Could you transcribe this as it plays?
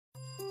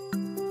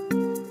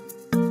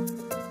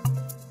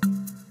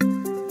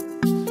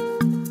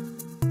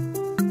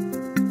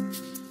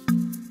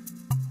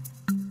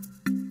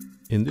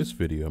In this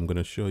video, I'm going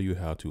to show you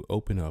how to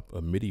open up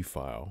a MIDI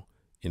file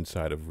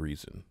inside of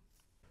Reason.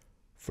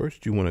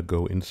 First, you want to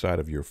go inside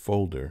of your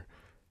folder,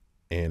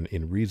 and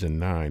in Reason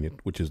 9,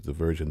 which is the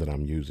version that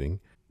I'm using,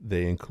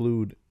 they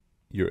include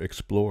your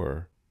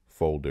Explorer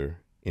folder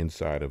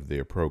inside of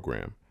their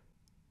program.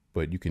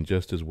 But you can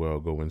just as well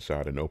go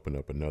inside and open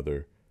up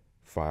another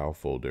file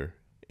folder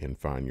and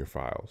find your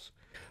files.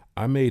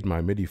 I made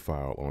my MIDI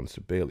file on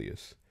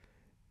Sibelius,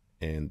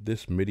 and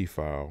this MIDI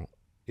file,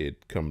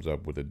 it comes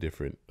up with a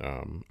different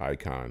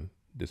icon.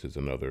 This is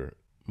another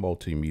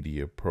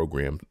multimedia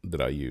program that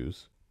I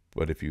use.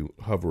 But if you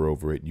hover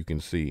over it, you can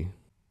see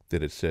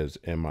that it says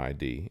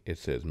MIDI. It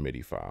says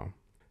MIDI file.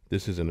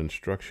 This is an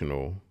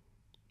instructional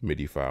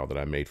MIDI file that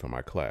I made for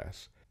my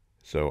class.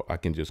 So I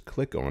can just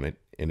click on it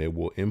and it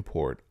will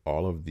import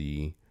all of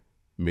the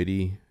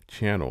MIDI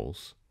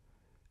channels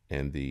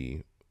and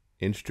the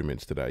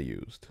instruments that I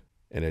used.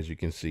 And as you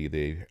can see,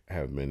 they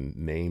have been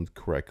named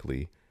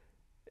correctly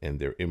and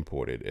they're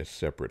imported as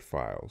separate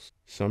files.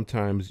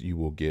 Sometimes you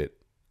will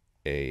get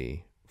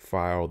a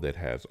file that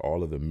has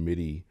all of the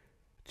MIDI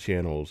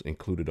channels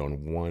included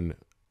on one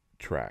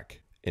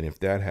track. And if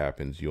that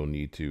happens, you'll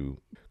need to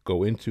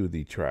go into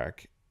the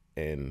track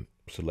and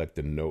select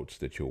the notes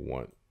that you'll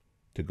want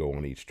to go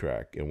on each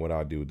track. And what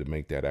I'll do to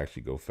make that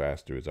actually go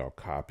faster is I'll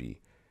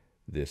copy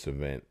this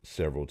event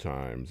several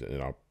times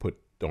and I'll put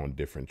on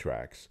different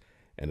tracks,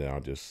 and then I'll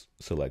just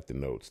select the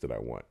notes that I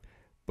want.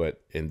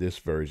 But in this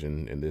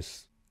version, in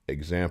this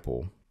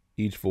example,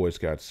 each voice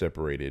got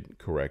separated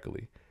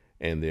correctly,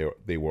 and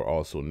they were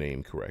also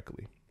named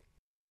correctly.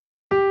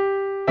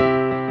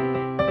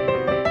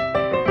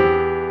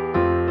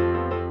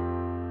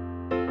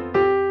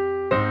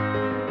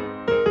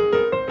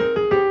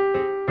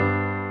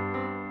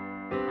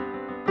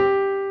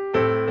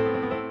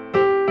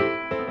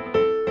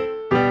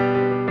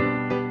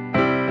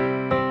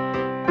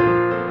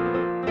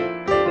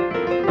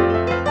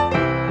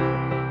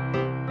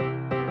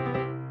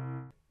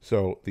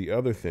 So the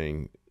other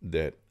thing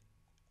that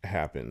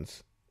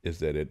happens is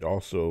that it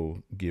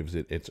also gives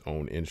it its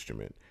own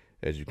instrument.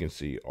 As you can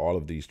see, all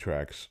of these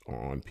tracks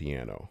are on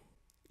piano.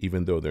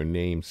 Even though they're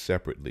named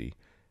separately,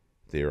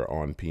 they're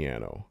on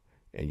piano,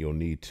 and you'll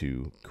need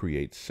to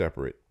create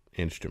separate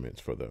instruments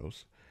for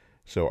those.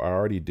 So I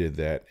already did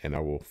that, and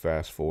I will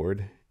fast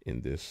forward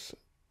in this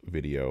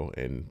video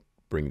and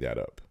bring that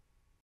up.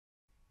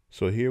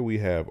 So here we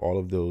have all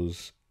of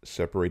those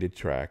separated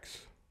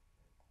tracks,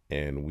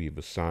 and we've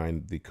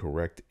assigned the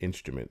correct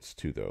instruments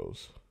to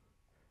those.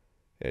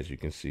 As you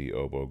can see,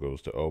 oboe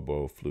goes to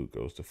oboe, flute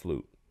goes to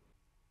flute.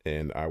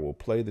 And I will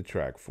play the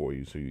track for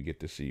you so you get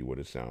to see what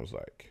it sounds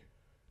like.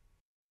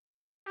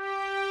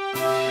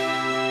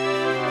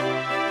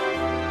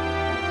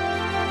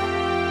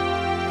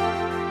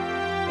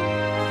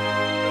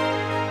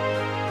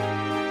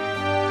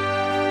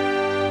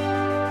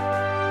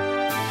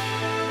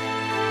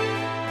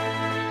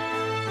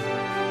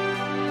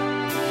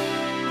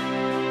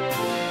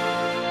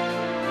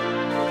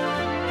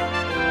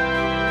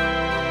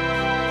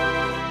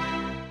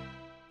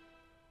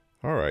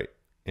 All right,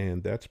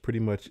 and that's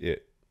pretty much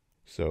it.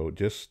 So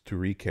just to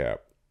recap,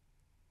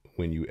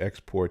 when you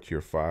export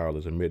your file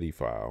as a MIDI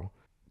file,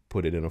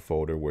 put it in a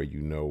folder where you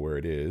know where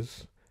it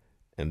is,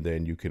 and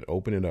then you can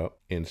open it up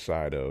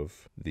inside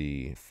of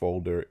the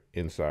folder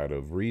inside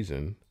of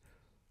Reason,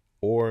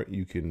 or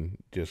you can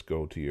just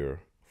go to your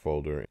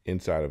folder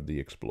inside of the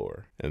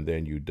Explorer, and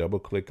then you double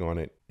click on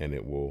it and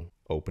it will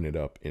open it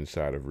up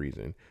inside of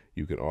Reason.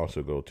 You can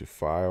also go to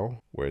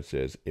File where it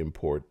says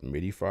Import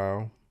MIDI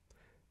File,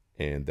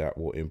 and that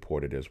will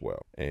import it as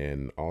well.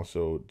 And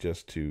also,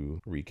 just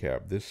to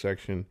recap this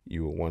section,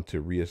 you will want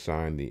to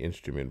reassign the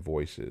instrument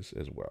voices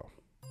as well.